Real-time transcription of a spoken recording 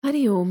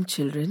Hari Om,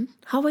 children.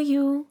 How are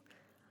you?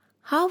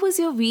 How was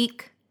your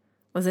week?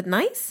 Was it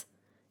nice?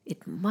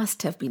 It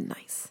must have been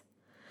nice.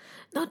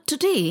 Now,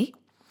 today,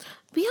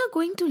 we are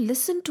going to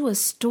listen to a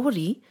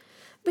story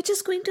which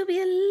is going to be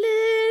a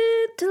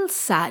little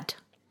sad.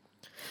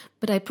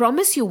 But I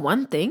promise you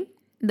one thing,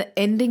 the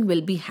ending will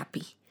be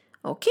happy.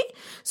 Okay?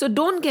 So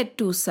don't get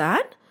too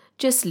sad,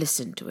 just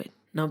listen to it.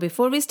 Now,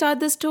 before we start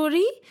the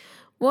story,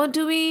 what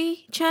do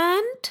we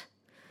chant?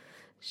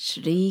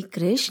 Shri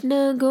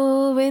Krishna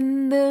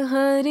Govind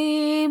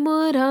Hare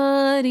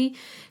Murari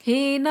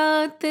He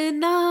Nath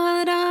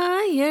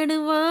Narayan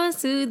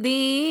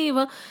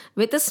Vasudeva.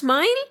 With a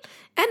smile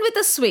and with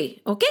a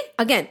sway. Okay?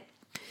 Again.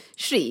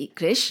 Shri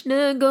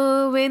Krishna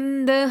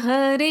Govind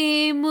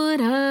Hare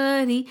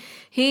Murari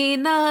He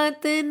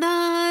Nath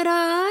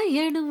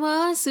Narayan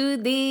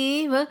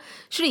Vasudeva.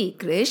 Shri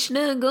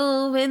Krishna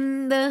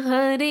Govind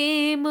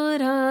Hare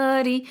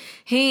Murari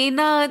He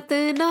Nath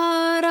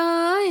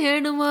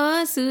Narayan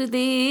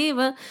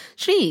Vasudeva.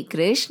 Shri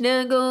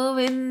Krishna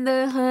Govind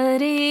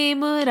Hare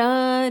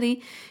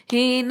Murari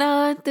He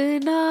Nath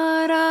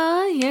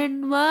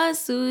Narayan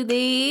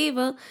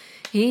Vasudeva.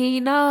 He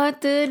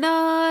Nath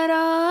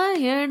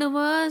Narayan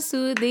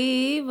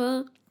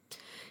Vasudeva.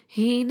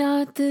 He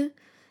Nath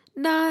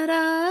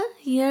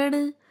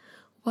Narayan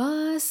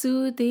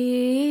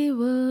Vasudeva.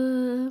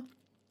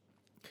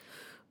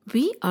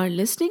 We are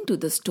listening to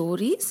the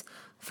stories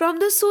from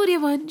the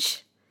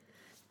Suryavansh,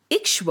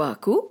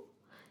 Ikshvaku,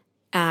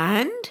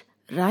 and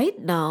right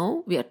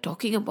now we are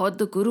talking about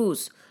the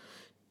Gurus.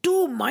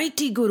 Two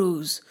mighty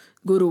Gurus,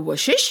 Guru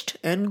Vashisht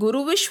and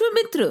Guru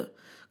Vishwamitra.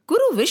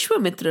 Guru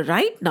Vishwamitra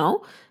right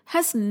now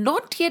has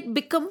not yet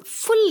become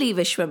fully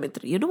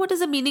Vishwamitra. You know what is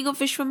the meaning of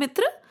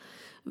Vishwamitra?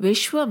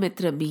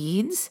 Vishwamitra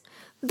means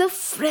the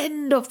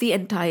friend of the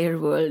entire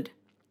world.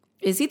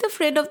 Is he the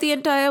friend of the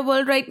entire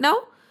world right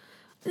now?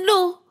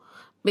 No,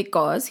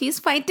 because he is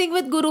fighting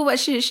with Guru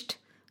Vashisht.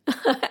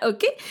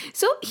 Okay,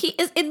 so he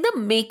is in the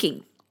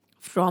making.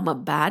 From a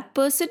bad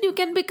person, you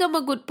can become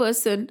a good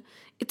person.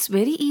 It's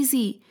very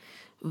easy.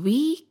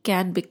 We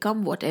can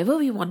become whatever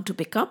we want to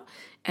become,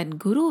 and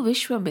Guru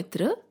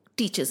Vishwamitra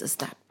teaches us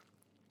that.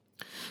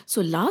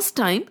 So last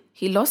time,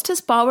 he lost his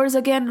powers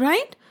again,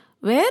 right?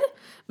 Where?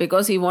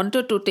 Because he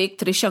wanted to take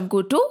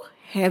Trishanku to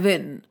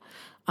heaven.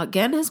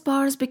 Again, his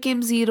powers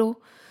became zero.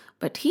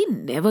 But he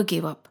never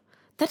gave up.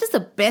 That is the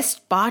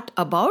best part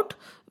about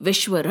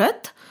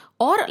Vishwarath,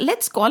 or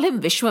let's call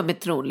him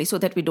Vishwamitra only so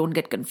that we don't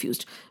get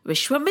confused.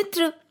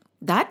 Vishwamitra,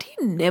 that he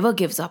never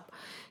gives up.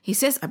 He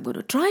says, I'm going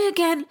to try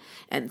again.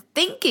 And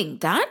thinking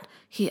that,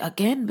 he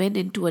again went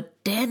into a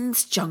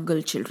dense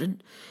jungle,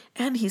 children.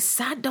 And he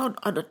sat down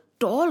on a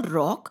tall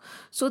rock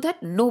so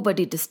that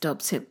nobody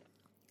disturbs him.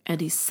 And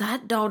he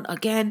sat down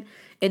again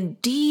in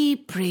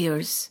deep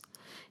prayers.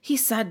 He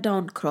sat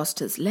down, crossed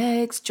his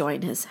legs,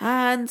 joined his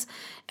hands,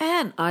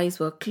 and eyes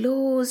were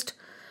closed.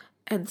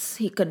 And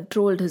he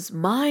controlled his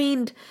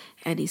mind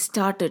and he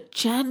started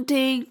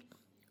chanting,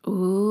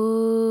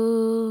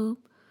 Om,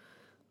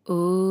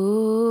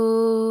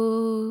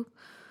 Om,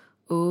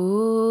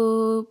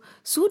 Om.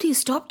 Soon he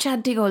stopped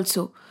chanting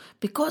also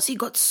because he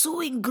got so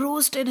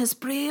engrossed in his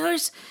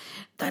prayers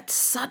that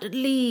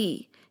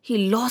suddenly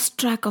he lost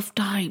track of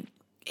time.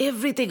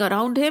 Everything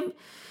around him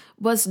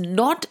was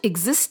not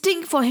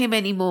existing for him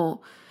anymore.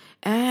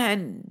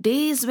 And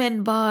days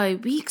went by,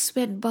 weeks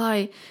went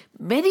by,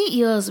 many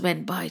years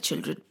went by,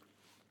 children.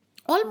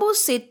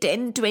 Almost say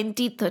 10,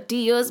 20, 30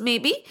 years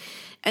maybe.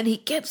 And he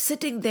kept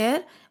sitting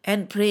there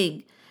and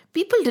praying.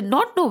 People did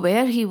not know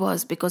where he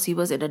was because he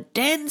was in a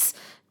dense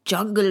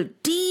jungle,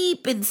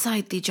 deep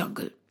inside the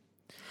jungle.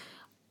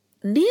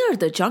 Near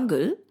the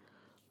jungle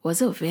was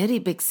a very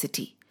big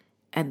city.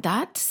 And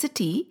that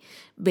city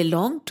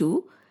belonged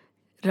to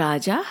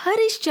Raja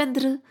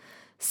Harishchandra,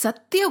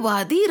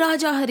 Satyavadi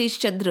Raja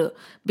Harishchandra,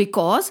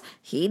 because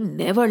he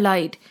never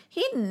lied.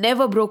 He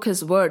never broke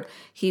his word.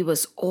 He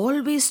was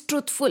always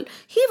truthful.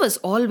 He was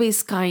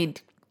always kind.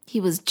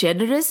 He was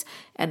generous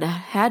and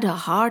had a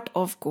heart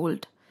of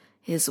gold.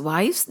 His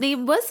wife's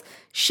name was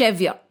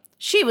Shevya.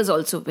 She was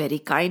also very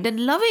kind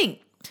and loving.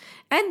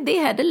 And they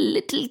had a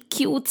little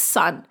cute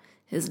son.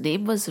 His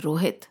name was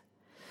Rohit.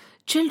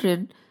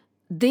 Children,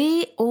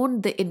 they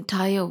owned the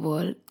entire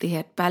world. They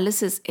had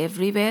palaces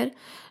everywhere.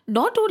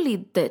 Not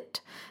only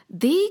that,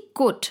 they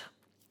could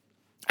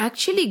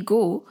actually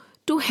go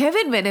to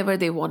heaven whenever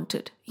they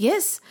wanted.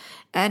 Yes,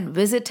 and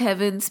visit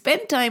heaven,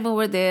 spend time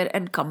over there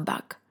and come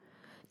back.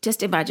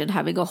 Just imagine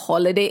having a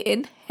holiday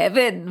in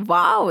heaven.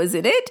 Wow,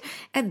 isn't it?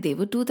 And they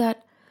would do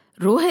that.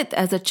 Rohit,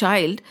 as a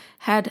child,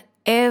 had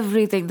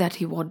everything that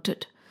he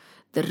wanted.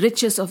 The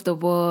riches of the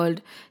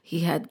world, he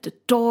had the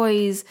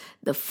toys,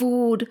 the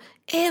food,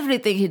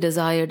 everything he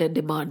desired and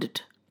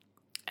demanded.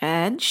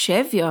 And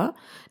Shevya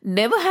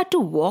never had to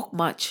walk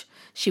much.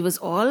 She was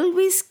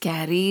always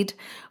carried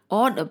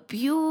on a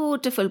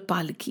beautiful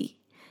palki.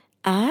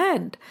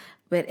 And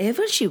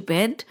wherever she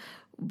went,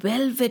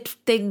 velvet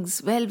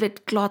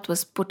cloth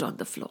was put on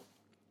the floor.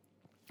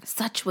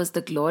 Such was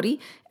the glory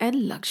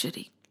and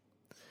luxury.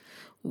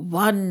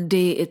 One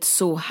day it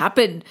so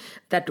happened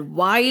that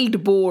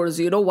wild boars,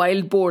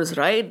 wild boars,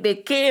 right? They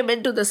came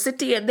into the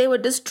city and they were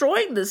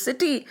destroying the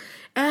city.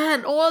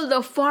 And all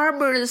the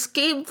farmers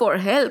came for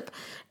help.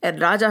 And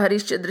Raja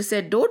Harishchandra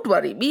said, "Don't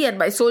worry, me and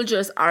my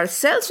soldiers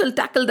ourselves will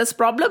tackle this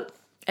problem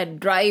and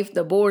drive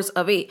the boars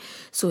away."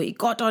 So he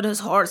got on his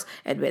horse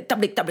and went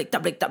tablik, tablik,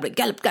 tablik, tablik,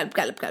 gallop, gallop,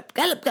 gallop, gallop,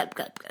 gallop, gallop,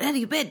 gallop. And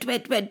he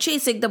went,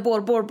 chasing the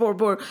boar,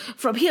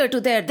 from here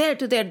to there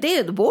to there.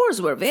 The boars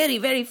were very,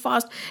 very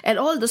fast, and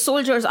all the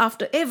soldiers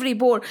after every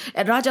boar,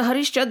 and Raja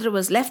Harishchandra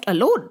was left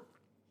alone.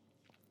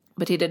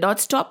 But he did not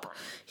stop.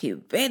 He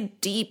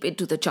went deep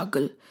into the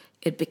jungle.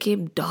 It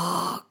became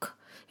dark,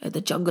 and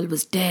the jungle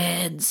was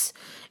dense,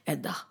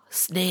 and the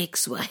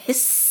snakes were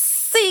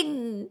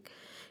hissing,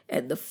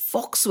 and the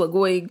fox were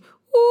going,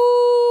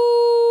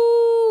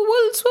 ooh,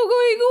 wolves were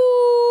going,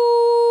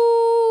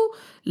 ooh,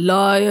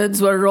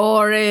 lions were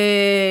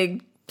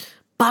roaring.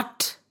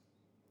 But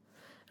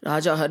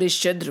Raja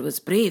Harishchandra was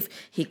brave.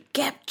 He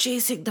kept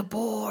chasing the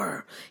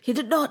boar. He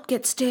did not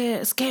get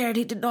scared.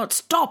 He did not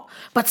stop.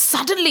 But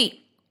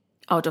suddenly,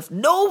 out of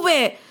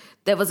nowhere,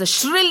 there was a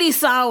shrilly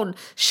shout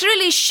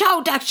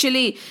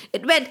actually.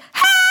 It went,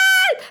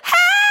 "Help!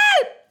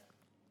 Help!"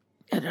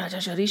 And Raja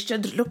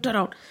Harishchandra looked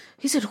around.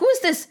 He said, "Who is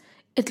this?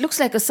 It looks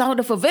like a sound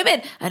of a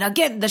woman." And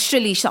again the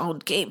shrilly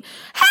sound came.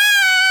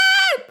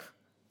 "Help!"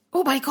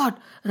 Oh my God.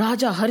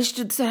 Raja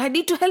Harishchandra said, "I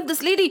need to help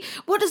this lady.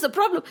 What is the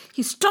problem?"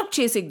 He stopped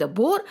chasing the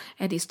boar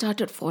and he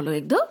started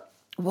following the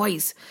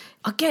voice.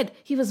 Again,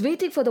 he was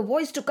waiting for the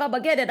voice to come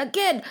again, and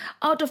again,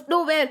 out of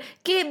nowhere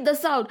came the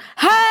sound,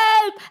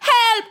 "Help!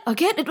 Help!"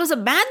 Again, it was a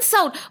man's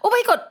sound. Oh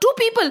my God, two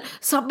people.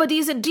 Somebody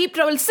is in deep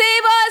trouble.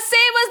 Save us!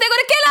 Save us! They're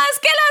going to kill us!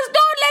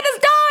 Don't let us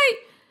die!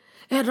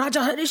 And Raja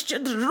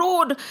Harishchandra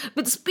rode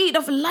with the speed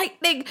of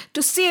lightning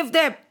to save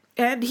them.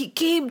 And he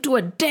came to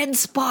a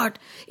dense part.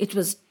 It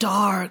was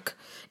dark.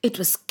 It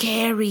was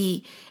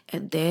scary.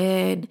 And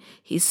then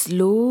he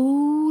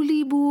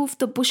slowly moved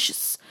the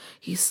bushes.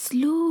 He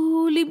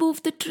slowly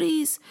moved the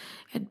trees.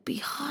 And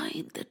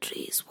behind the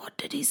trees, what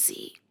did he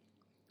see?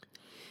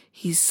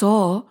 He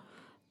saw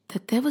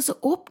that there was an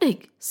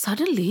opening.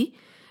 Suddenly,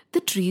 the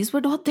trees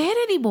were not there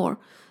anymore.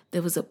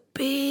 There was a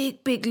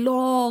big,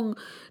 long,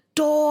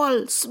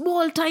 tall,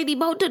 small, tiny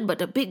mountain,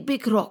 but a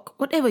big rock,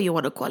 whatever you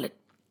want to call it.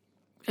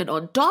 And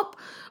on top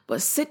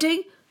was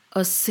sitting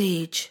a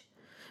sage.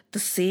 The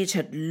sage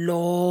had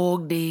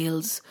long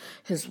nails.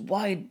 His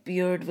white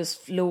beard was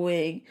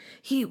flowing.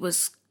 He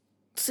was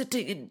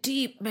sitting in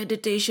deep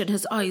meditation.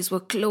 His eyes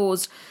were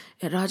closed.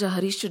 And Raja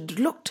Harishchandra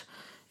looked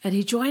and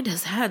he joined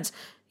his hands.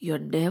 You're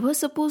never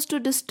supposed to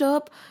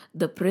disturb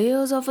the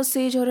prayers of a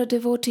sage or a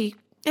devotee.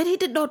 And he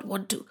did not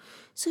want to.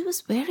 So he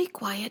was very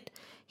quiet.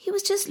 He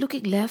was just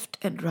looking left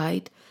and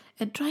right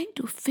and trying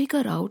to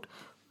figure out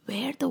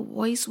where the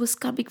voice was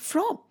coming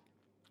from.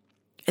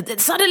 And then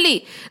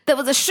suddenly there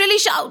was a shrilly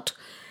shout.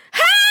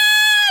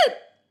 "Help!"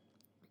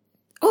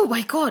 Oh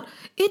my God,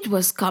 it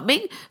was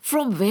coming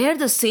from where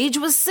the sage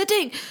was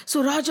sitting.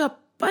 So Raja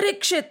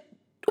Harishchandra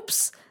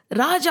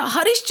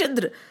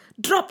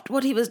dropped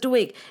what he was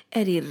doing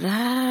and he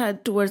ran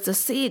towards the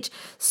sage.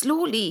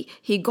 Slowly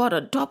he got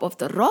on top of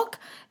the rock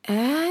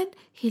and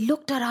he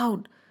looked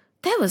around.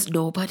 There was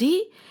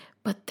nobody.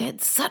 But then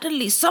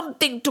suddenly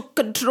something took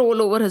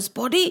control over his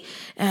body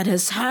and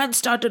his hands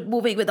started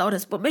moving without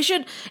his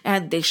permission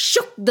and they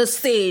shook the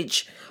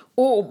sage.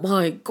 Oh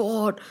my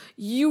God,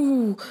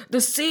 the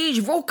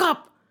sage woke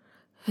up.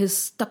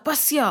 His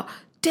tapasya,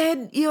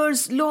 10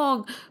 years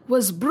long,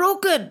 was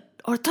broken.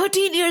 Or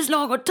 13 years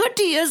long, or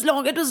 30 years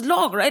long. It was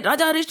long, right?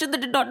 Raja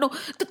Harishchandra did not know.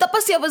 The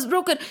tapasya was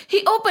broken.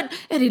 He opened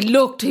and he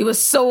looked. He was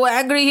so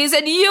angry. He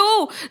said,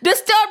 "You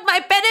disturbed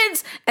my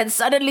penance." And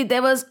suddenly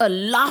there was a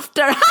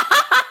laughter.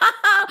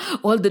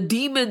 All the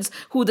demons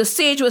who the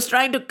sage was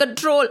trying to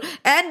control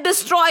and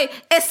destroy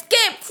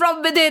escaped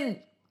from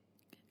within.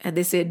 And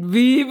they said,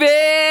 we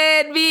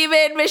win,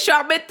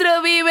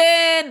 Vishwamitra, we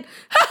win.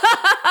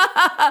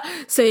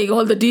 Saying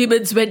all the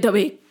demons went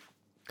away.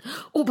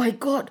 Oh my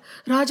God,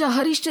 Raja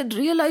Harishchandra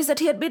realized that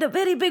he had made a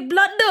very big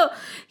blunder.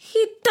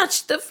 He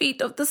touched the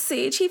feet of the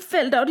sage. He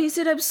fell down. He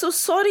said, "I'm so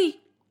sorry.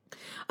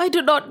 I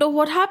do not know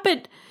what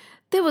happened.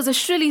 There was a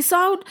shrilly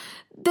sound.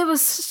 There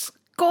was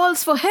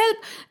calls for help.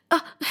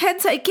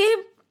 Hence I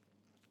came.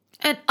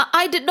 And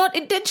I did not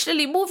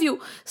intentionally move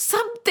you.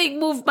 Something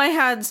moved my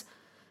hands."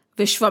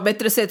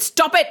 Vishwamitra said,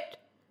 "Stop it.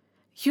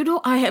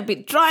 I have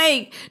been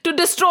trying to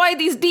destroy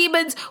these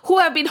demons who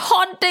have been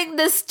haunting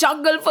this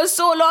jungle for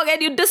so long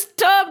and you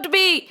disturbed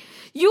me.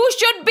 You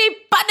should be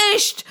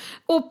punished."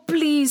 "Oh,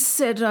 please,"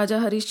 said Raja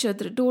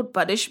Harishchandra, "don't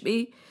punish me.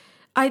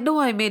 I know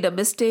I made a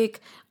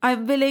mistake.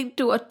 I'm willing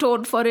to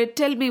atone for it.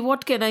 Tell me,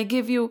 what can I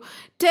give you?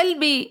 Tell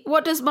me,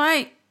 what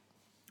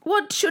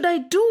should I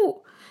do?"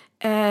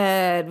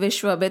 And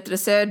Vishwamitra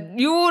said,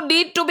 "You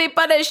need to be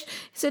punished."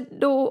 He said,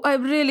 "No,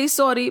 I'm really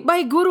sorry. My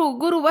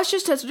Guru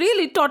Vasishtha has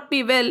really taught me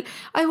well.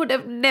 I would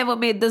have never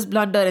made this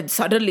blunder." And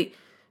suddenly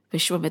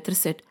Vishwamitra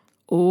said,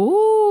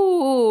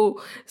 "Oh,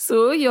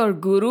 so your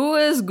guru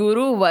is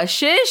Guru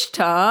Vashisht,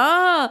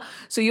 huh?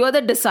 So you are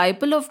the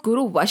disciple of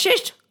Guru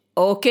Vashisht?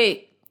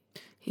 Okay,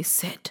 he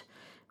said.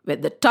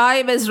 When the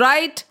time is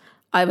right,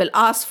 I will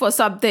ask for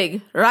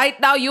something. Right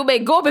now you may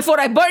go before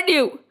I burn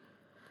you.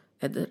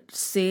 And the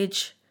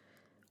sage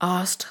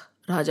asked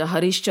Raja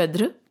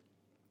Harishchandra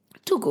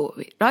to go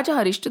away. Raja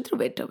Harishchandra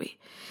went away.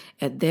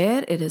 And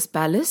there in his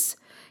palace,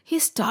 he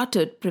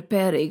started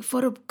preparing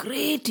for a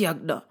great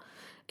yagna.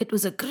 It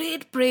was a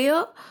great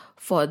prayer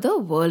for the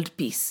world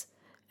peace.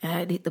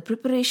 And the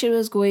preparation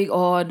was going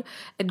on.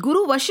 And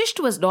Guru Vashisht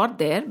was not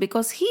there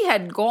because he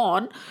had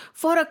gone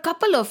for a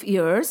couple of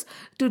years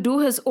to do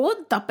his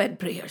own tap and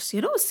prayers.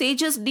 You know,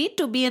 sages need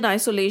to be in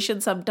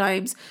isolation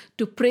sometimes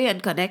to pray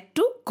and connect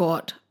to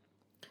God.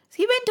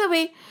 He went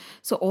away.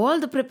 So all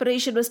the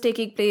preparation was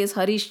taking place.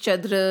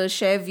 Harishchandra,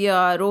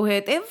 Shaivya,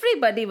 Rohit,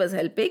 everybody was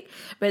helping.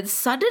 When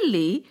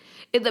suddenly,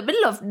 in the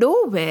middle of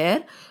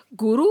nowhere,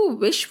 Guru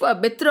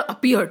Vishwamitra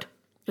appeared.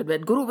 And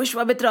when Guru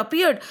Vishwamitra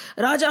appeared,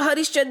 Raja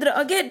Harishchandra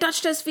again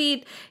touched his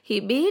feet.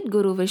 He made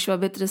Guru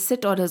Vishwamitra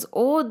sit on his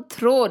own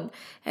throne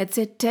and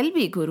said, "Tell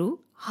me, Guru,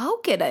 how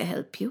can I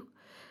help you?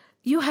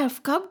 You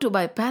have come to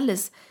my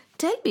palace.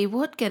 Tell me,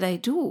 what can I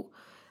do?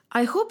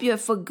 I hope you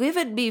have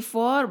forgiven me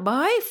for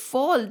my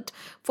fault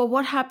for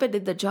what happened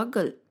in the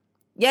jungle."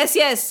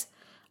 Yes,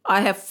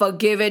 I have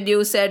forgiven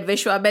you," said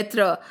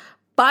Vishwamitra.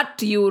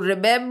 "But you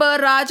remember,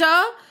 Raja,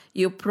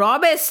 you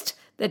promised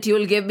that you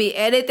will give me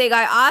anything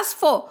I ask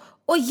for."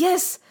 "Oh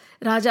yes,"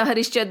 Raja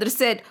Harishchandra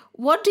said.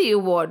 "What do you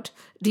want?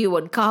 Do you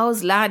want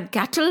cows, land,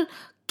 cattle?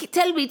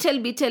 Tell me.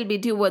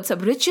 Do you want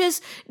some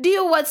riches? Do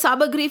you want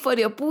samagri for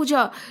your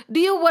puja? Do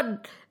you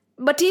want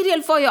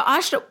material for your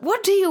ashram?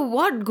 What do you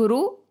want,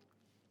 Guru?"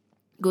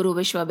 Guru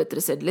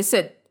Vishwamitra said,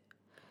 "Listen,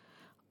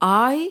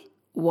 I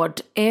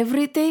want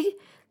everything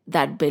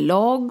that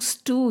belongs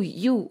to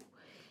you.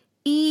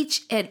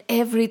 Each and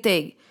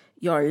everything.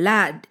 Your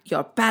land,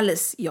 your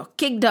palace, your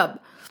kingdom,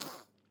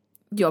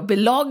 your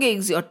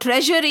belongings, your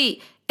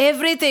treasury,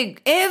 everything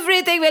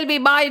will be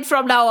mine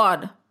from now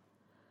on."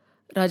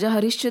 Raja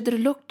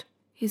Harishchandra looked.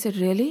 He said,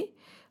 "Really?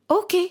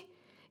 Okay,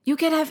 you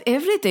can have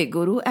everything,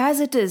 Guru, as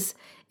it is.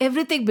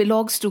 Everything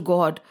belongs to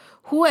God.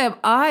 Who am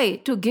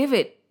I to give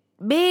it?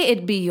 May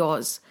it be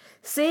yours."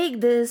 Saying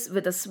this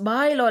with a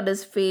smile on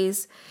his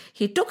face,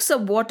 he took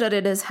some water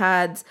in his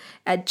hands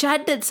and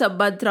chanted some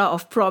mantra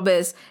of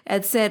promise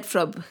and said,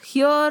 "From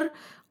here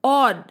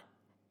on,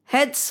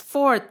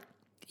 henceforth,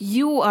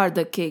 you are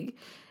the king.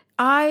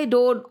 I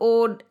don't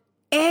own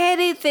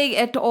anything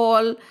at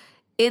all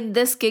in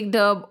this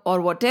kingdom, or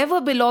whatever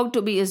belonged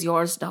to me is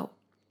yours now."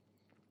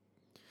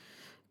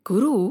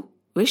 Guru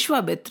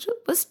Vishwamitra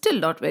was still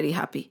not very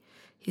happy.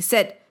 He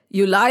said,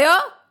 "You liar!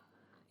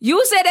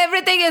 You said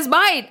everything is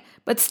mine,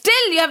 but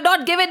still you have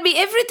not given me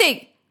everything."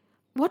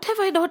 "What have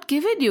I not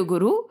given you,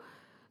 Guru?"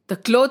 "The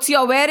clothes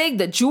you're wearing,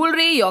 the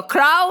jewelry, your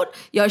crown,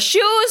 your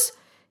shoes.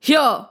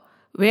 Here,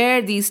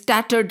 wear these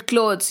tattered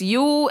clothes,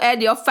 you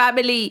and your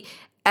family,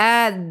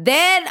 and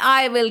then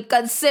I will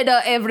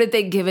consider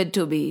everything given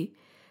to me."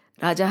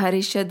 Raja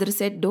Harishchandra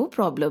said, "No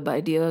problem, my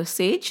dear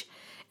sage."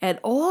 And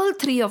all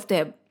three of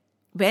them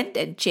went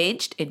and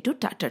changed into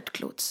tattered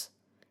clothes.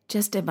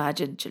 Just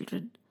imagine,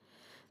 children.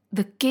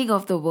 The king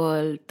of the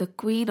world, the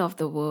queen of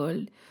the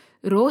world,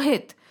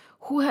 Rohit,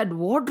 who had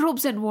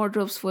wardrobes and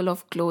wardrobes full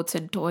of clothes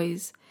and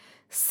toys,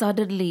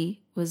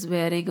 suddenly was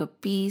wearing a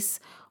piece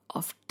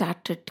of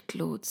tattered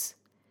clothes.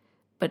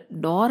 But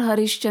nor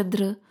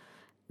Harishchandra,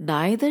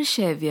 neither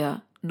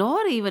Shaivya,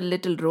 nor even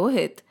little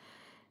Rohit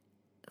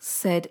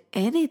said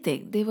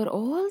anything. They were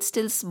all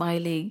still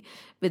smiling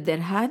with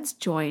their hands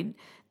joined.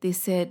 They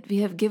said, "We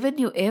have given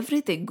you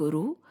everything,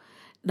 Guru.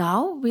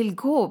 Now we'll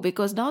go,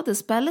 because now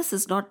this palace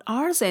is not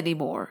ours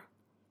anymore."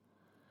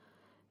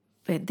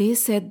 When they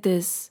said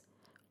this,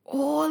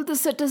 all the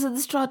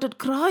citizens started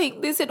crying.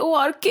 They said, "Oh,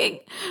 our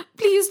king,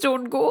 please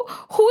don't go.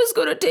 Who is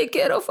going to take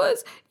care of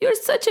us? You're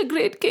such a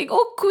great king.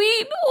 Oh,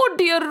 queen, oh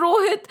dear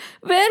Rohit,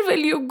 where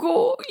will you go?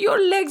 Your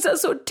legs are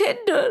so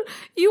tender.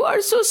 You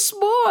are so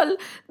small.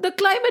 The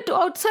climate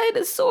outside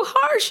is so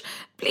harsh.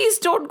 Please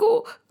don't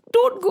go.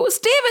 Don't go.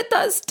 Stay with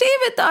us. Stay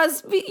with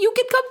us. You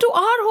can come to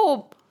our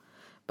home."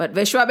 But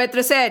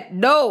Vishwamitra said,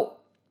 "No.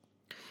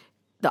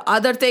 The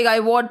other thing I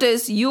want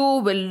is you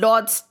will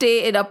not stay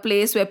in a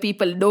place where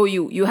people know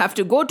you. You have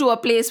to go to a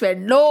place where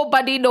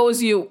nobody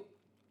knows you."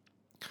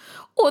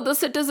 Oh, the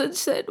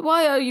citizens said, "Why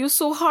are you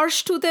so harsh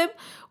to them?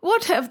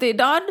 What have they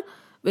done?"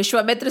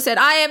 Vishwamitra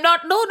said, "I am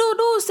not." No,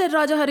 said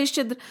Raja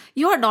Harishchandra.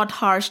 "You are not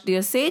harsh,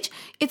 dear sage.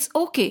 It's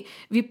okay.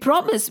 We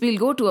promise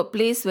we'll go to a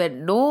place where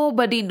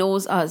nobody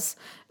knows us.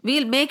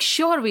 We'll make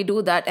sure we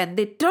do that." And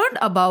they turned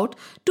about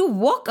to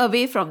walk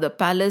away from the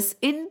palace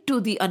into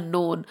the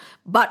unknown.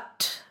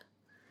 But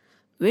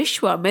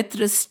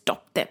Vishwamitra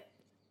stopped them.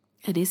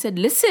 And he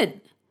said, "Listen,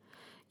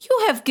 you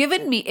have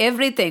given me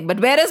everything, but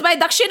where is my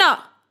dakshina?"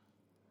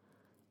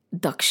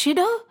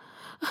 "Dakshina?"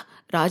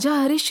 Raja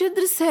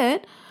Harishchandra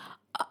said,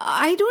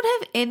 "I don't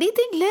have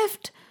anything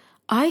left.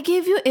 I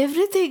gave you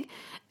everything,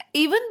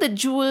 even the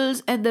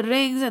jewels and the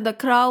rings and the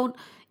crown.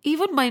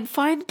 Even my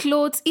fine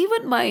clothes,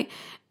 even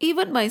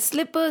my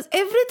slippers,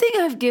 everything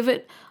I've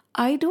given.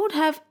 I don't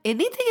have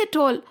anything at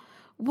all.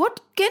 What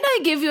can I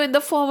give you in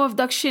the form of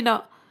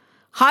dakshina?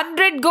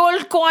 100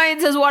 gold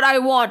coins is what I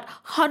want.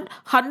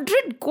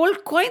 100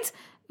 gold coins?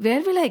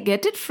 Where will I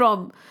get it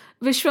from?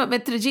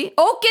 Vishwamitraji.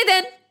 Okay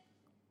then,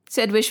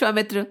 said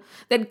Vishwamitra.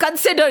 Then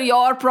consider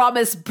your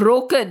promise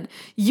broken.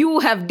 You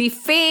have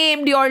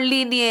defamed your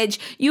lineage.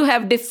 You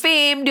have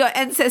defamed your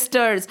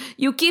ancestors.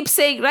 You keep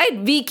saying,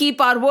 right, we keep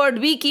our word,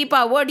 we keep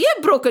our word. You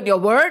have broken your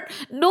word.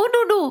 No,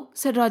 no, no,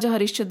 said Raja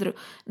Harishchandra.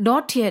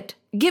 Not yet.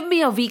 Give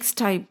me a week's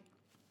time.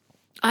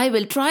 I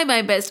will try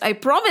my best. I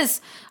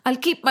promise I'll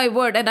keep my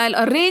word and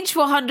I'll arrange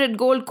for 100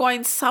 gold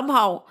coins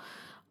somehow.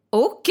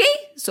 Okay,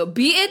 so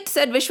be it,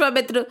 said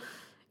Vishwamitra.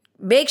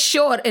 Make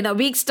sure in a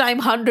week's time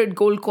 100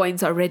 gold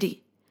coins are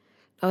ready.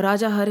 Now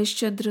Raja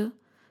Harishchandra,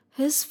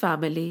 his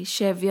family,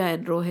 Shevya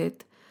and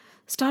Rohit,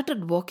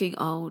 started walking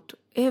out.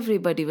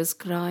 Everybody was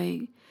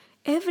crying.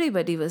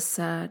 Everybody was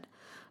sad.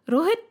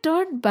 Rohit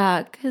turned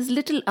back. His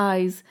little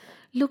eyes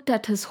looked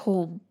at his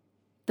home,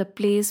 the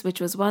place which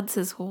was once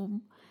his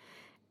home.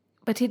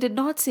 But he did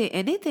not say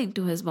anything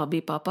to his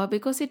mummy papa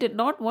because he did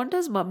not want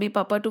his mummy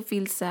papa to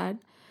feel sad.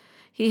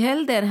 He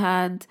held their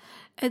hands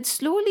and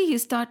slowly he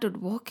started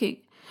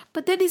walking.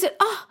 But then he said,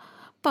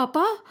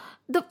 Papa,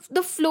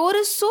 the floor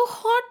is so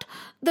hot.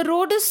 The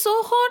road is so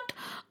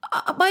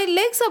hot. My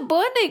legs are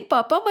burning,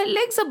 Papa. My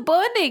legs are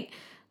burning.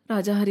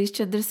 Raja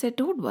Harishchandra said,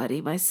 don't worry,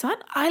 my son.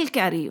 I'll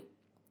carry you.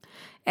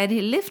 And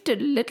he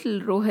lifted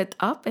little Rohit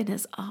up in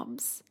his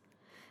arms.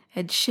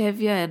 And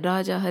Shevya and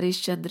Raja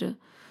Harishchandra,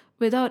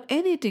 without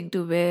anything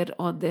to wear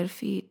on their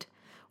feet,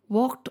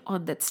 walked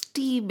on that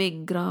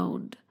steaming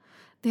ground.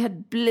 They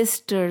had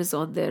blisters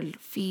on their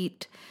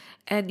feet.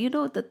 And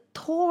the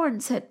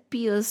thorns had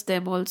pierced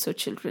them also,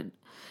 children.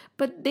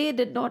 But they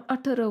did not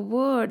utter a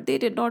word. They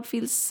did not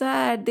feel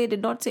sad. They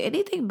did not say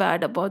anything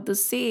bad about the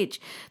sage.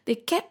 They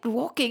kept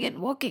walking and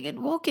walking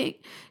and walking.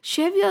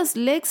 Shevya's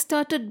legs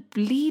started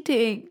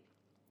bleeding.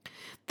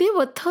 They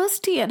were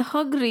thirsty and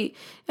hungry,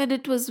 and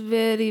it was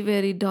very,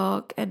 very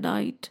dark, and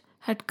night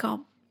had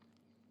come.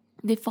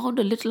 They found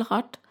a little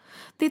hut.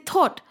 They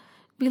thought,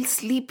 we'll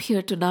sleep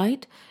here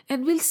tonight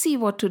and we'll see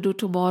what to do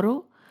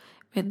tomorrow.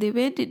 When they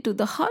went into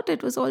the hut,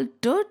 it was all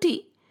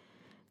dirty.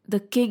 The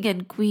king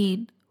and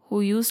queen, who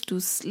used to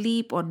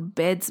sleep on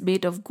beds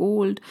made of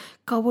gold,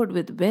 covered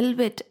with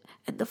velvet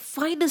and the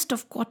finest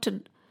of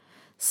cotton,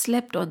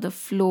 slept on the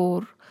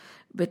floor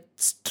with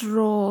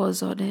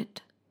straws on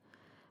it.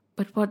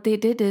 But what they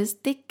did is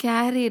they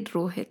carried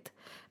Rohit.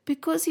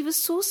 Because he was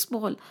so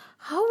small,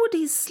 how would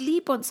he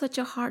sleep on such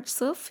a hard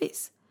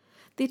surface?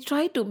 They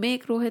tried to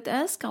make Rohit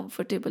as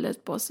comfortable as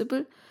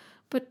possible.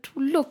 But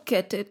look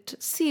at it.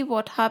 See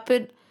what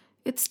happened.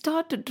 It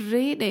started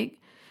raining.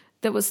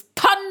 There was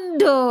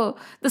thunder,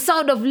 the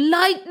sound of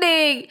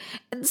lightning,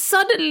 and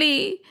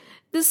suddenly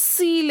the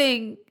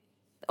ceiling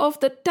of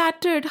the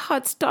tattered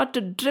hut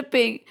started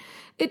dripping.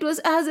 It was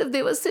as if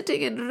they were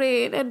sitting in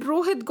rain, and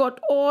Rohit got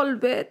all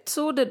wet.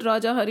 So did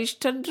Raja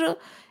Harishchandra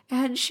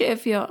and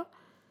Shevya.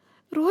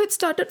 Rohit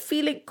started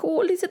feeling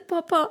cold. He said,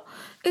 Papa,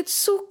 it's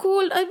so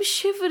cold. I'm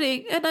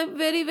shivering and I'm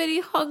very,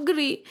 very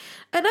hungry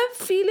and I'm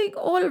feeling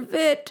all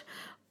wet.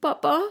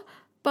 Papa,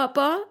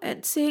 Papa.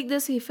 And saying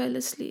this, he fell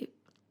asleep.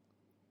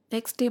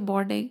 Next day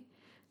morning,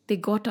 they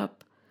got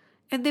up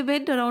and they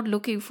went around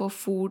looking for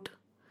food.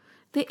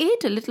 They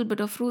ate a little bit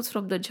of fruits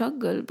from the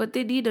jungle, but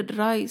they needed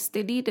rice.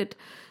 They needed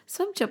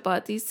some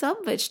chapatis,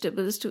 some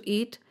vegetables to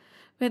eat.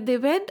 When they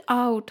went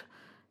out,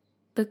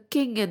 the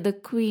king and the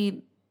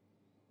queen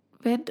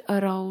went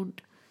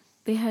around.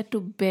 They had to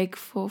beg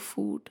for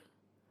food.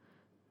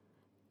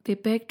 They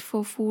begged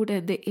for food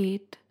and they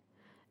ate.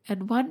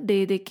 And one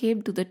day they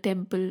came to the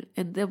temple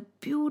and the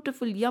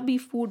beautiful yummy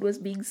food was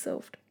being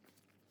served.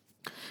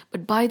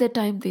 But by the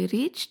time they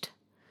reached,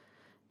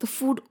 the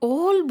food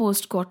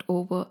almost got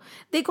over.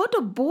 They got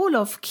a bowl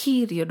of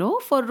kheer,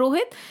 for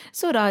Rohit.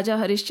 So Raja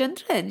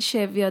Harishchandra and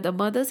Shevya, the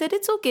mother, said,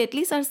 it's okay, at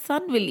least our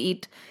son will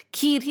eat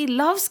kheer. He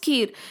loves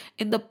kheer.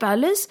 In the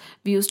palace,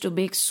 we used to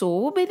make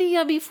so many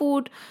yummy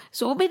food,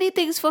 so many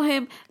things for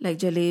him, like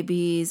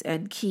jalebis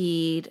and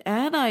kheer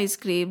and ice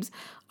creams.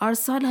 Our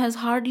son has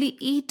hardly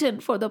eaten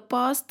for the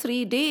past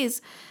 3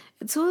 days.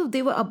 And so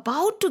they were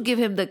about to give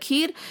him the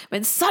kheer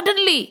when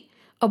suddenly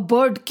a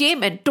bird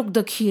came and took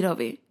the kheer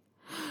away.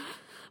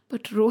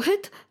 But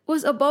Rohit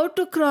was about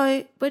to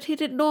cry, but he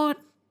did not.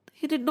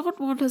 He did not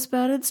want his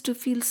parents to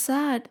feel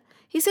sad.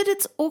 He said,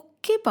 it's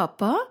okay,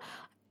 Papa.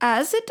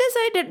 As it is,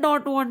 I did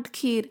not want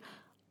kheer.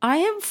 I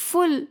am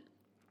full.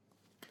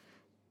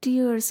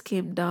 Tears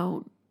came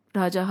down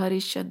Raja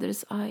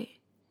Harishchandra's eye.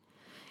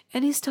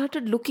 And he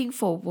started looking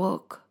for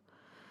work.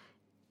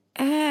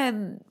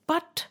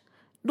 But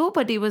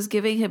nobody was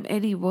giving him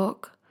any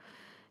work.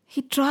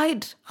 He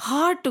tried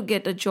hard to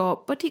get a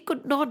job, but he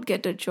could not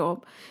get a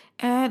job.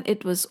 And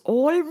it was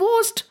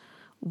almost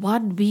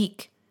 1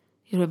 week.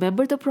 You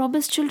remember the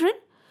promise, children?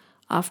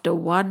 After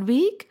 1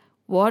 week,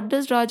 what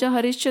does Raja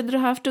Harishchandra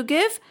have to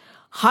give?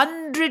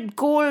 100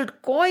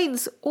 gold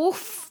coins.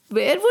 Oof,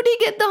 where would he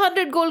get the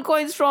 100 gold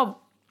coins from?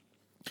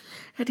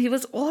 And he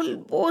was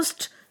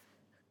almost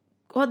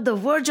on the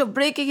verge of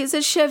breaking. He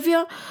said,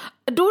 Shevya,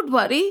 don't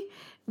worry.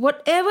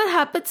 Whatever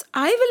happens,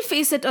 I will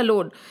face it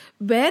alone.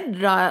 When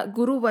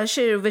Guru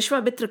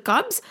Vishwamitra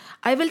comes,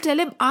 I will tell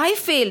him, I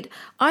failed.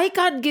 I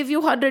can't give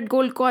you 100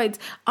 gold coins.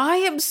 I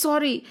am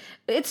sorry.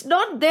 It's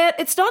not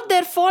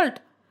their fault.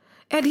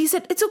 And he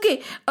said, it's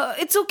okay.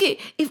 It's okay.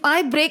 If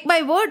I break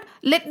my word,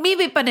 let me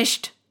be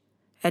punished.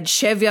 And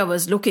Shevya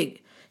was looking.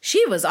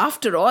 She was,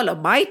 after all, a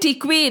mighty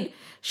queen.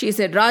 She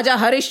said, Raja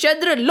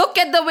Harishchandra, look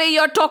at the way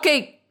you're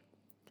talking.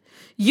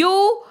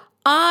 You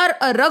are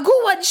a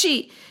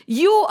Raghuvanshi.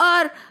 You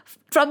are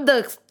from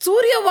the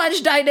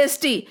Suryavansh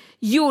dynasty.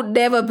 You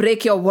never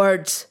break your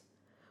words.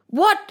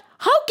 What?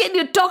 How can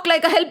you talk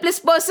like a helpless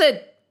person?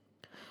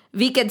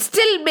 We can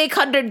still make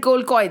 100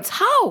 gold coins.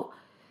 How?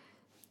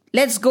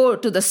 Let's go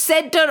to the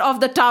center of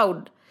the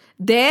town.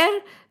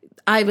 There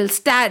I will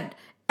stand.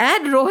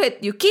 And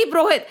Rohit, you keep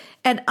Rohit,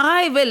 and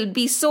I will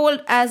be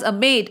sold as a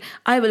maid.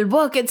 I will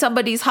work in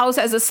somebody's house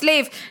as a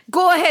slave.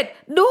 Go ahead.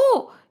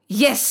 No.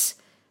 Yes.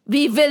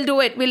 We will do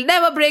it. We'll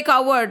never break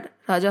our word.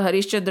 Raja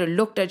Harishchandra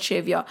looked at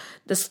Shevya.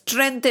 The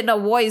strength in her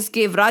voice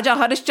gave Raja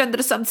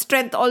Harishchandra some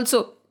strength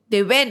also.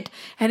 They went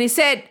and he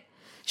said,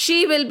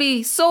 she will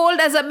be sold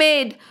as a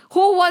maid.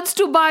 Who wants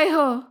to buy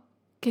her?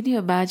 Can you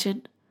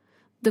imagine?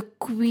 The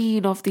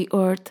queen of the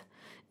earth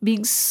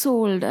being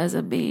sold as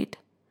a maid.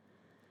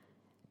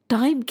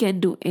 Time can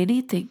do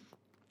anything.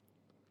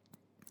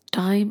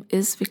 Time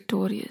is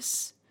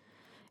victorious.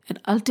 And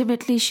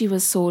ultimately she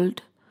was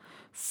sold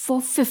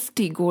for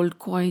 50 gold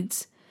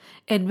coins.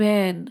 And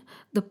when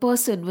the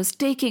person was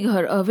taking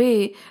her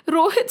away,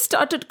 Rohit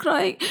started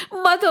crying,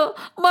 Mother,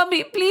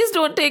 Mummy, please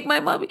don't take my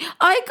mummy.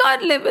 I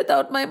can't live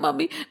without my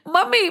mummy.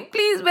 Mummy,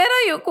 please, where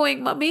are you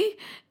going, Mummy?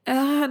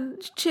 And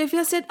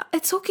Shevya said,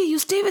 it's okay, you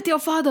stay with your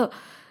father.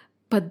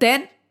 But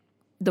then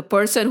the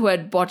person who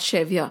had bought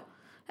Shevya,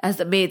 as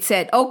the maid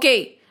said,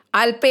 okay,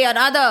 I'll pay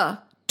another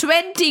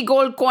 20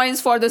 gold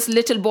coins for this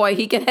little boy.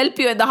 He can help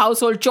you in the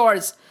household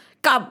chores.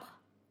 Come.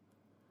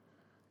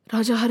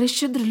 Raja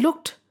Harishchandra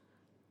looked.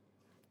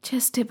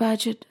 Just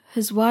imagine,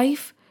 his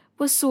wife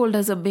was sold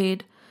as a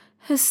maid.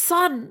 His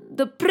son,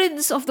 the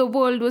prince of the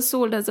world, was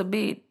sold as a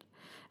maid,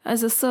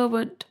 as a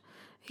servant.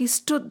 He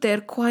stood there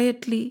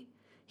quietly.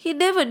 He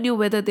never knew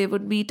whether they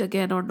would meet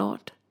again or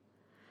not.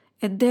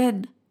 And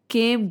then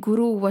came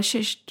Guru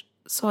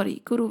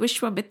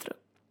Vishwamitra.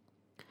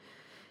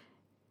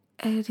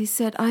 And he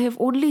said, I have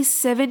only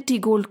 70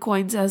 gold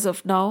coins as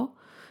of now,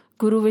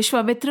 Guru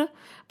Vishwamitra,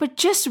 but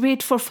just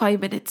wait for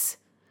 5 minutes.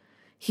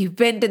 He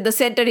went in the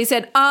center. He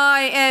said,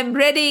 I am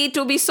ready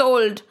to be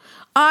sold.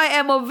 I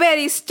am a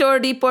very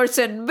sturdy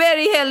person,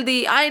 very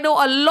healthy. I know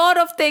a lot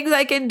of things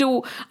I can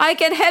do. I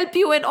can help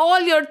you in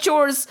all your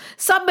chores.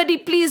 Somebody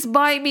please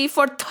buy me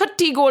for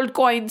 30 gold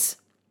coins.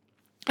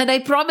 And I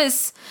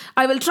promise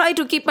I will try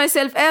to keep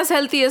myself as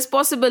healthy as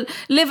possible,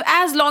 live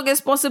as long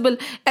as possible,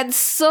 and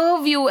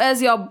serve you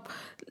as your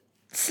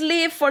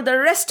slave for the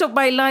rest of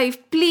my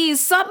life. Please,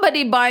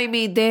 somebody buy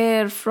me.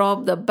 There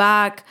from the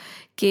back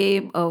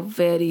came a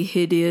very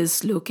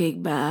hideous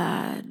looking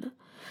man.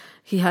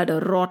 He had a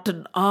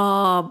rotten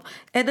arm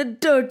and a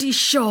dirty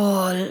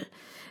shawl.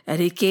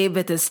 And he came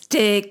with a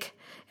stick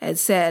and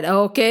said,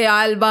 okay,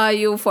 I'll buy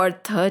you for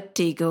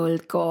 30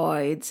 gold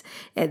coins.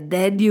 And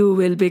then you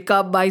will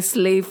become my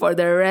slave for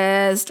the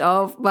rest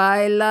of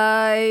my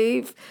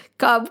life.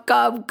 Come,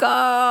 come,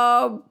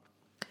 come.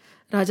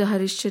 Raja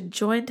Harishchandra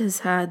joined his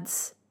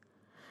hands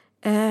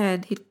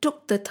and he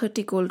took the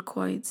 30 gold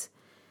coins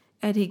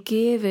and he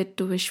gave it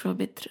to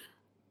Vishwamitra.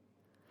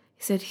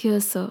 He said,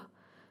 here, sir,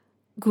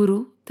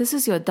 Guru, this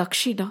is your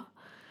dakshina.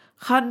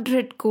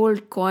 100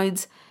 gold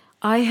coins.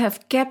 I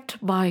have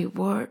kept my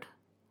word.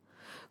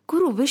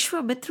 Guru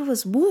Vishwamitra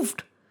was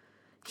moved.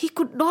 He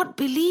could not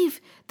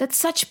believe that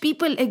such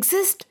people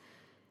exist.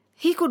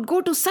 He could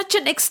go to such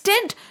an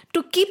extent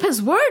to keep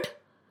his word.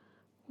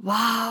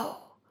 Wow!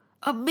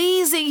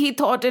 Amazing, he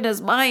thought in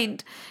his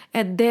mind.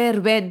 And there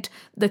went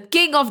the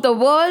king of the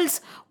worlds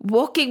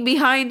walking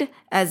behind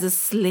as a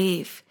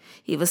slave.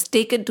 He was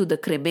taken to the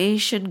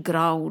cremation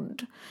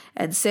ground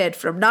and said,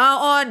 from now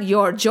on,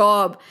 your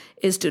job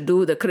is to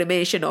do the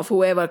cremation of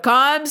whoever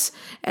comes.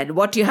 And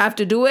what you have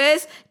to do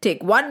is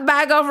take 1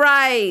 bag of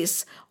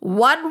rice,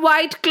 1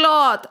 white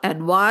cloth,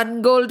 and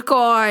 1 gold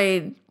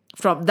coin.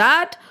 From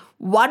that,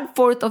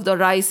 1/4 of the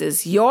rice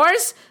is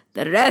yours.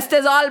 The rest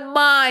is all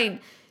mine.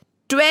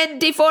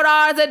 24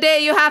 hours a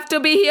day you have to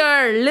be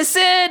here.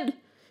 Listen.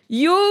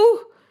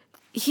 You?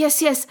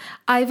 Yes,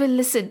 I will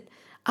listen.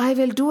 I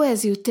will do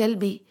as you tell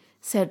me,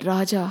 said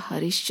Raja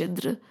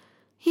Harishchandra.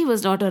 He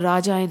was not a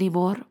Raja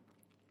anymore.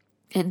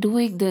 And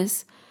doing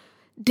this,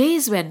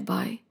 days went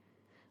by.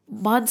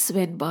 Months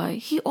went by.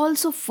 He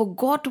also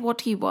forgot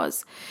what he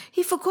was.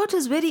 He forgot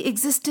his very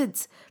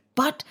existence.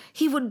 But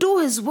he would do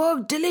his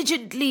work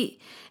diligently.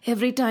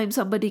 Every time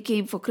somebody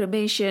came for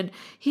cremation,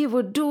 he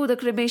would do the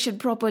cremation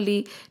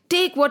properly,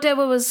 take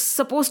whatever was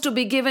supposed to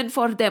be given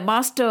for their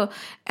master,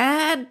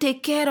 and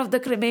take care of the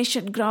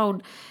cremation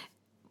ground.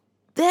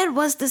 There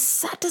was this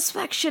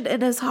satisfaction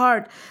in his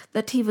heart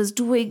that he was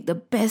doing the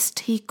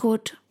best he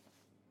could.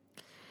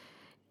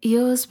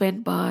 Years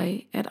went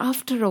by, and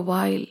after a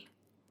while,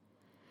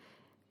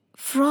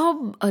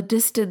 from a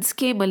distance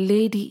came a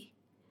lady.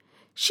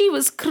 She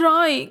was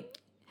crying.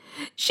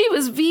 She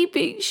was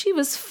weeping. She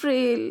was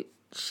frail.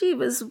 She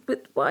was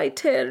with white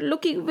hair,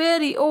 looking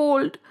very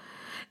old.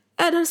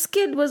 And her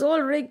skin was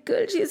all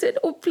wrinkled. She said,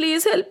 "Oh,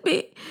 please help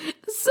me.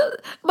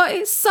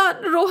 My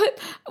son Rohit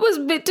was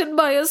bitten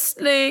by a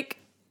snake.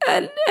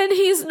 And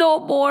he's no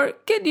more.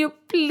 Can you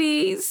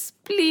please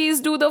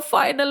do the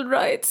final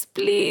rites,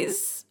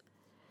 please?"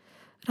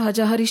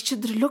 Raja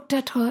Harishchandra looked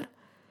at her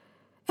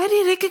and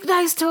he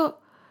recognized her.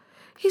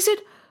 He said,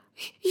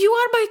 "You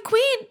are my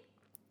queen.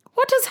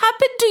 What has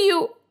happened to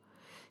you?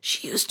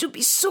 She used to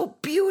be so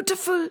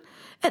beautiful,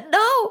 and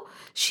now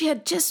she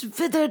had just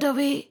withered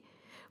away.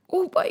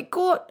 Oh my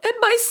God, and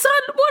my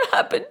son, what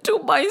happened to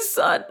my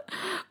son?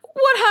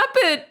 What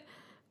happened?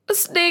 A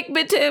snake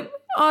bit him.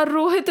 Our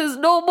Rohit is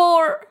no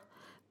more."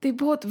 They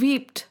both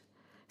wept.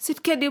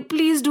 Said, "Can you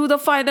please do the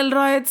final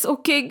rites, O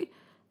king?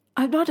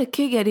 I'm not a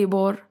king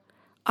anymore.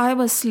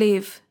 I'm a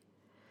slave.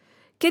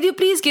 Can you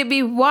please give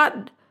me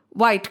one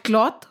white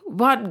cloth,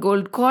 one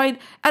gold coin,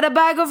 and a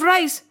bag of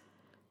rice?"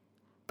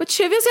 But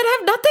Shivya said, "I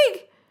have nothing.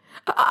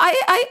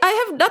 I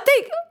have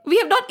nothing. We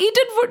have not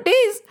eaten for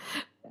days.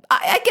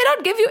 I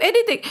cannot give you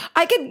anything.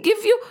 I can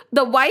give you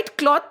the white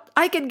cloth.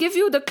 I can give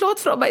you the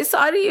cloth from my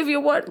sari if you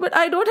want, but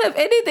I don't have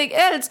anything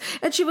else."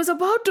 And she was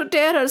about to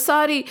tear her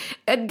sari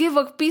and give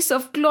a piece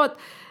of cloth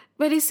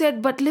when he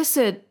said, "But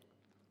listen,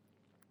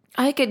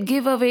 I can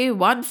give away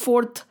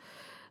 1/4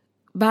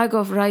 bag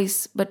of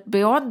rice, but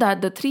beyond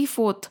that, the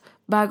 3/4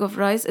 bag of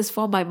rice is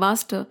for my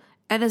master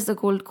and is the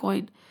gold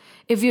coin.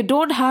 If you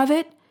don't have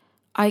it,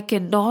 I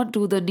cannot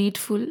do the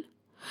needful."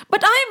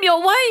 "But I am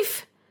your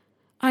wife."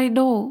 "I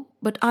know,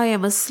 but I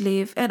am a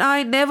slave and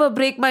I never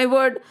break my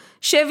word.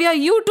 Shivya,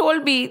 you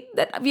told me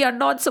that we are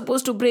not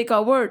supposed to break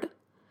our word."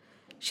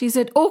 She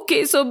said,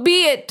 "Okay, so be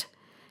it."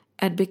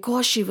 And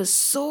because she was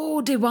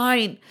so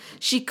divine,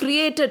 she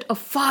created a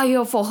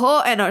fire for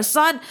her and her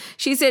son.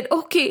 She said,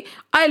 "Okay,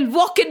 I'll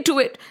walk into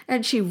it."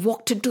 And she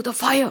walked into the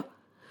fire.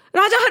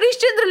 Raja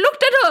Harishchandra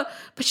looked at her,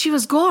 but she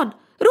was gone.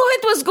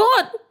 Rohit was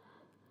gone.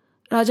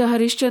 Raja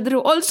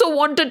Harishchandra also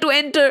wanted to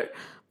enter,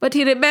 but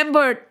he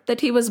remembered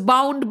that he was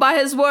bound by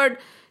his word.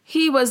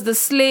 He was the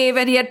slave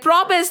and he had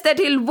promised that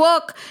he'll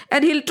work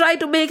and he'll try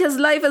to make his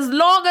life as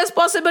long as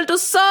possible to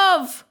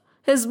serve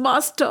his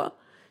master.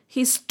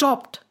 He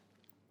stopped.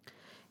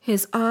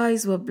 His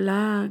eyes were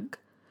blank.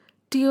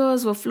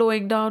 Tears were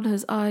flowing down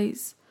his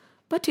eyes.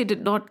 But he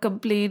did not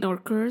complain or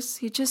curse.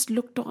 He just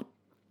looked on.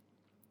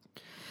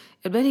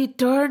 And when he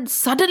turned,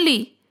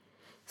 suddenly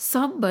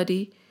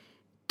somebody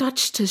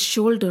touched his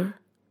shoulder.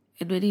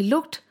 And when he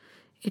looked,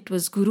 it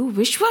was Guru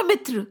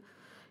Vishwamitra.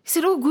 He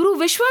said, "Oh, Guru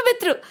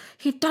Vishwamitra."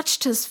 He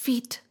touched his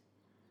feet.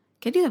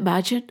 Can you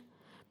imagine?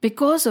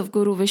 Because of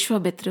Guru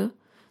Vishwamitra,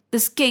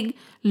 this king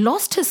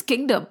lost his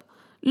kingdom,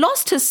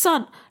 lost his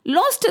son,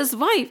 lost his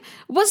wife,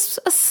 was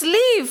a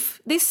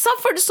slave. They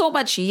suffered so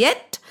much,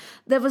 yet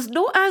there was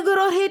no anger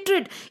or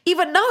hatred.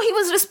 Even now he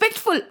was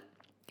respectful.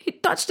 He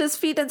touched his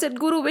feet and said,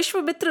 "Guru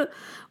Vishwamitra,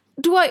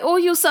 do I owe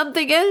you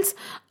something else?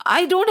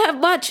 I don't have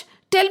much.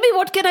 Tell me,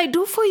 what can I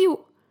do for you?"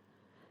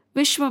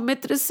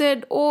 Vishwamitra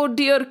said, "Oh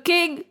dear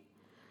king,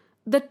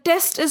 the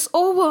test is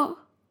over.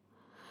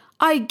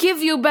 I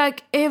give you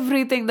back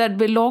everything that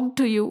belonged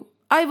to you.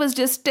 I was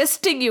just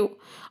testing you.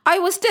 I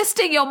was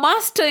testing your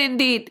master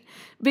indeed,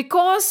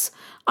 because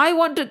I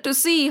wanted to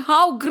see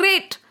how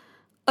great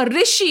a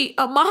rishi,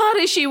 a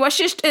maharishi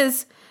Vashisht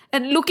is.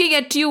 And looking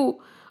at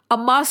you, a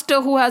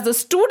master who has a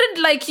student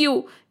like you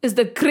is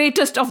the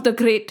greatest of the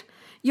great.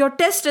 Your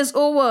test is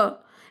over.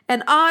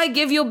 And I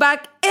give you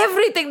back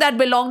everything that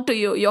belonged to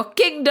you. Your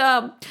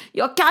kingdom,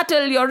 your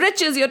cattle, your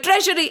riches, your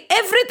treasury,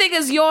 everything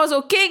is yours,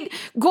 O king.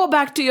 Go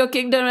back to your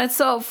kingdom and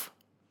serve."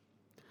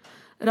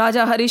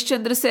 Raja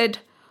Harishchandra said,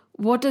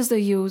 "What is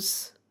the use?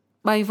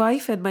 My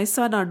wife and my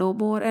son are no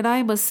more and I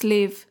am a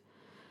slave.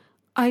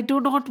 I do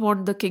not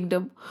want the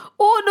kingdom."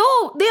 "Oh no,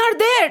 they are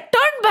there.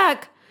 Turn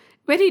back."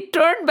 When he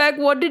turned back,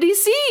 what did he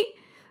see?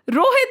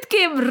 Rohit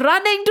came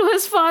running to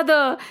his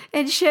father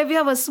and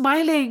Shivya was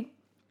smiling.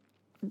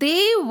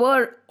 They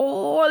were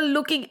all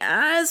looking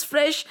as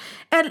fresh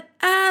and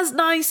as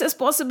nice as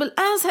possible,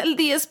 as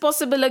healthy as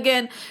possible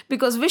again,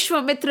 because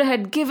Vishwamitra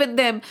had given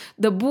them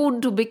the boon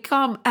to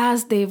become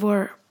as they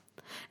were.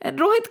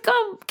 And Rohit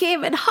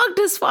came and hugged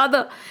his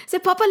father. He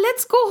said, "Papa,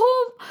 let's go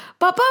home.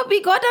 Papa,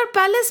 we got our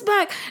palace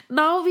back.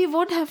 Now we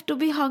won't have to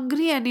be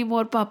hungry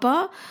anymore,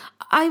 Papa.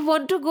 I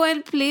want to go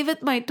and play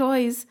with my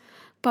toys.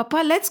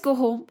 Papa, let's go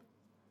home."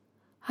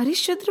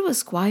 Harishchandra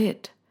was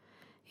quiet.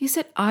 He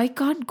said, "I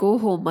can't go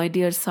home, my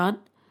dear son.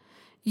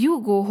 You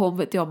go home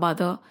with your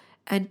mother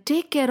and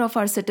take care of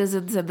our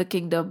citizens and the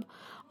kingdom,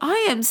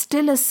 I am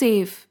still a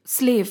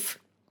slave,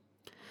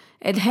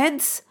 and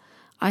hence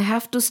I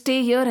have to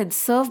stay here and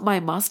serve my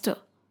master.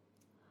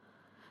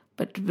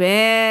 But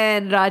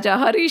when Raja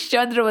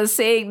Harishchandra was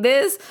saying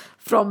this,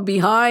 from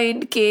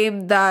behind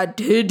came that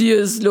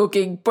hideous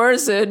looking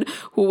person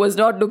who was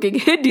not looking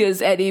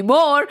hideous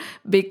anymore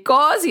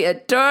because he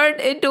had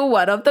turned into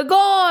one of the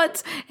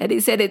gods. And he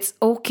said, "It's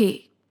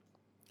okay.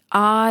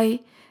 I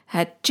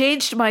had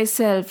changed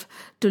myself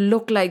to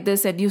look like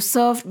this and you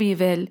served me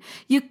well.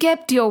 You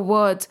kept your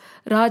words.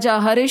 Raja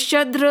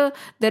Harishchandra,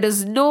 there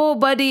is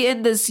nobody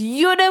in this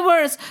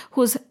universe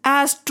who's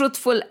as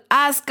truthful,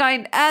 as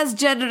kind, as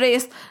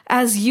generous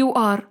as you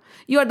are.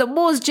 You are the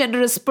most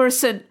generous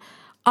person.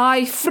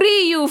 I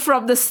free you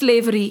from the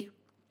slavery."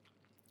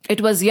 It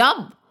was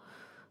Yam,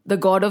 the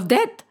god of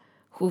death,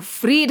 who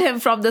freed him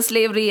from the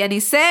slavery. And he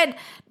said,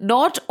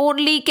 "Not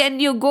only can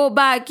you go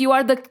back, you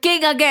are the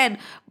king again.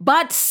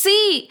 But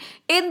see,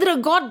 Indra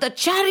got the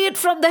chariot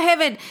from the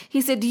heaven."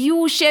 He said,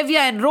 "You,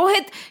 Shevya and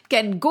Rohit,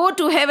 can go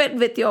to heaven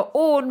with your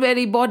own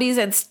very bodies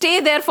and stay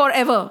there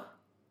forever."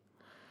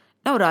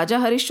 Now Raja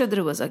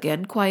Harishchandra was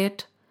again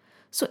quiet.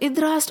 So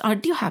Indra asked,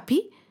 "Aren't you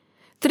happy?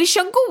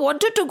 Trishanku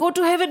wanted to go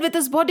to heaven with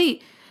his body.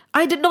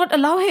 I did not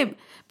allow him,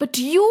 but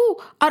you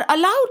are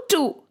allowed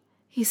to."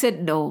 He said,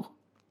 "No.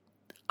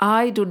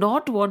 I do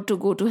not want to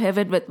go to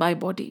heaven with my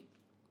body.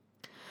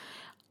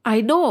 I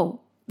know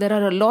there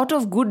are a lot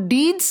of good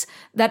deeds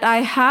that I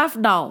have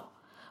now,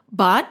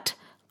 but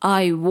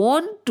I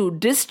want to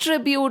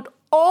distribute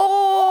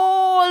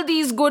all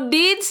these good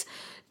deeds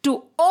to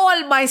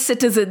all my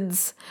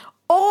citizens.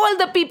 All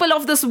the people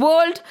of this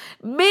world,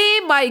 may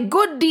my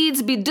good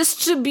deeds be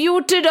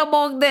distributed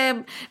among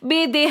them.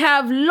 May they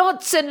have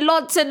lots and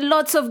lots and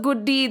lots of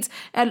good deeds,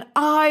 and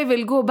I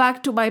will go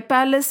back to my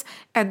palace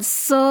and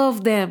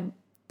serve them.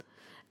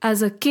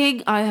 As a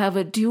king, I have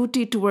a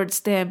duty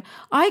towards them.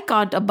 I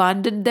can't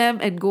abandon them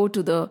and go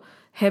to the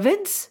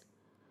heavens.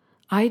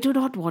 I do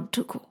not want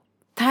to go.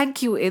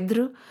 Thank you,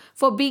 Indra,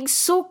 for being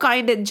so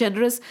kind and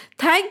generous.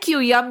 Thank you,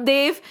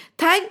 Yamdev.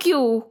 Thank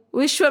you,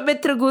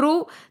 Vishwamitra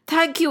Guru.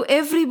 Thank you,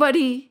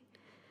 everybody."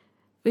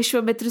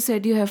 Vishwamitra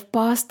said, "You have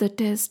passed the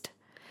test.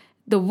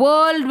 The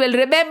world will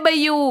remember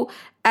you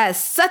as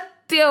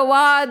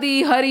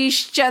Satyavadi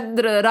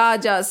Harishchandra,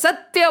 Raja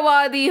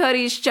Satyavadi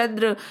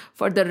Harishchandra,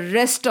 for the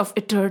rest of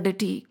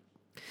eternity.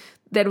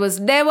 There was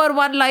never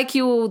one like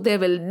you. There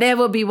will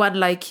never be one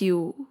like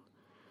you."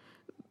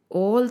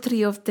 All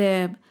three of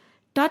them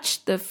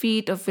touched the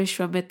feet of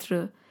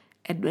Vishwamitra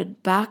and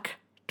went back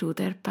to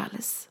their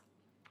palace.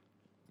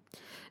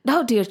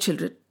 Now, dear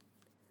children,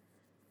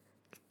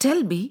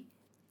 tell me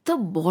the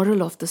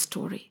moral of the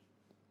story.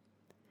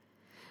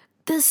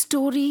 This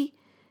story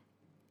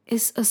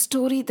is a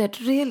story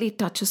that really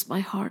touches my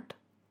heart.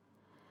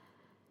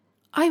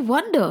 I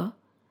wonder,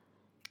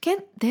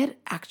 can there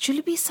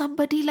actually be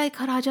somebody like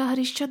Raja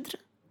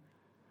Harishchandra?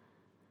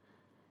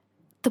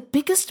 The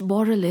biggest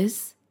moral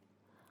is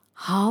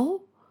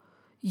how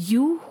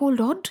you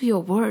hold on to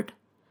your word.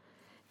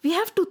 We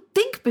have to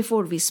think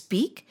before we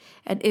speak,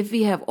 and if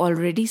we have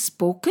already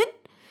spoken,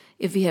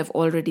 if we have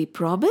already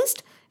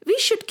promised, we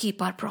should keep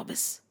our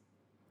promise.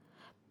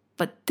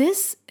 But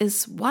this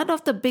is one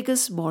of the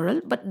biggest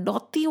moral, but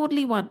not the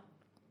only one.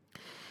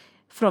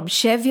 From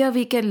Shevya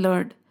we can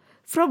learn.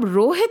 From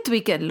Rohit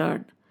we can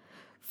learn.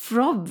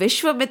 From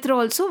Vishwamitra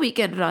also we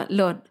can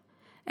learn.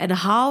 And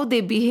how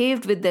they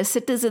behaved with their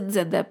citizens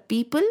and their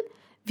people,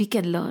 we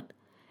can learn.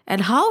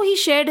 And how he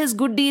shared his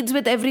good deeds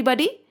with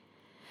everybody.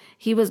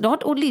 He was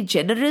not only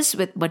generous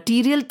with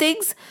material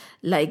things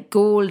like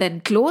gold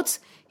and clothes,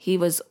 he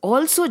was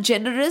also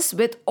generous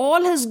with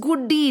all his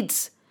good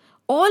deeds.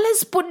 All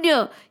his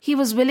punya he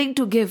was willing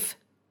to give.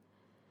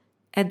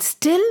 And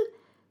still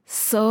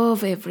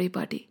serve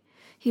everybody.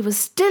 He was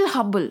still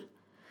humble.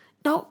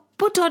 Now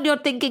put on your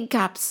thinking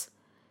caps.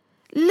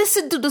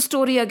 Listen to the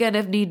story again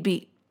if need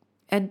be.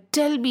 And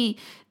tell me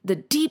the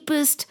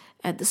deepest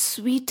and the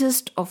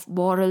sweetest of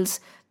morals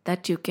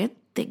that you can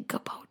think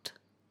about.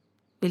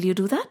 Will you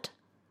do that?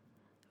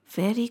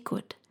 Very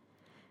good.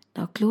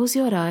 Now close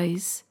your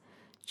eyes,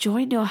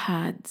 join your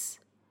hands,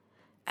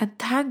 and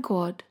thank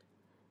God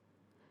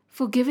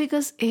for giving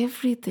us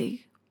everything.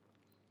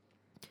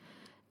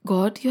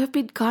 God, you have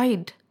been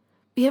kind.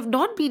 We have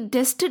not been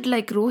tested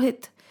like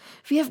Rohit.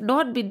 We have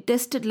not been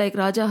tested like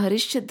Raja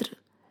Harishchandra.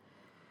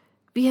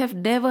 We have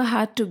never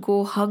had to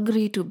go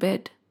hungry to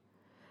bed.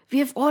 We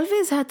have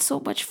always had so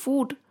much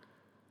food.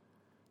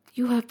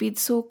 You have been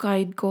so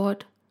kind,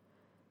 God.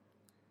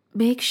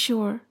 Make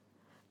sure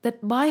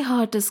that my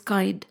heart is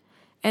kind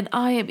and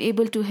I am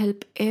able to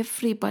help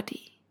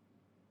everybody.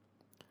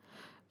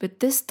 With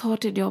this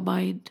thought in your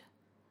mind,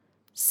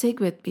 sing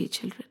with me,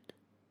 children.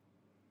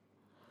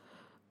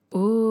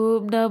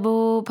 Om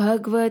Namo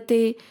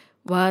Bhagavate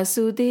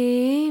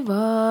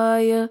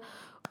Vasudevaya.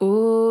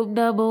 Om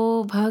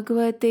Namo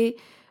Bhagavate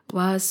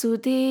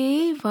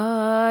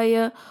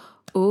Vasudevaya.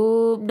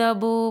 Om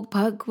Namo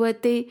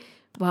Bhagavate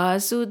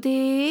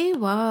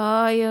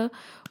Vasudevaya.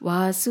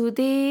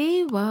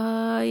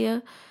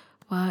 Vasudevaya.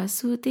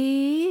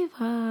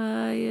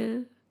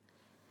 वासुदेवाय.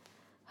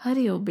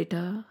 हरि ओम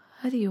बेटा,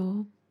 हरि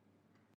ओम.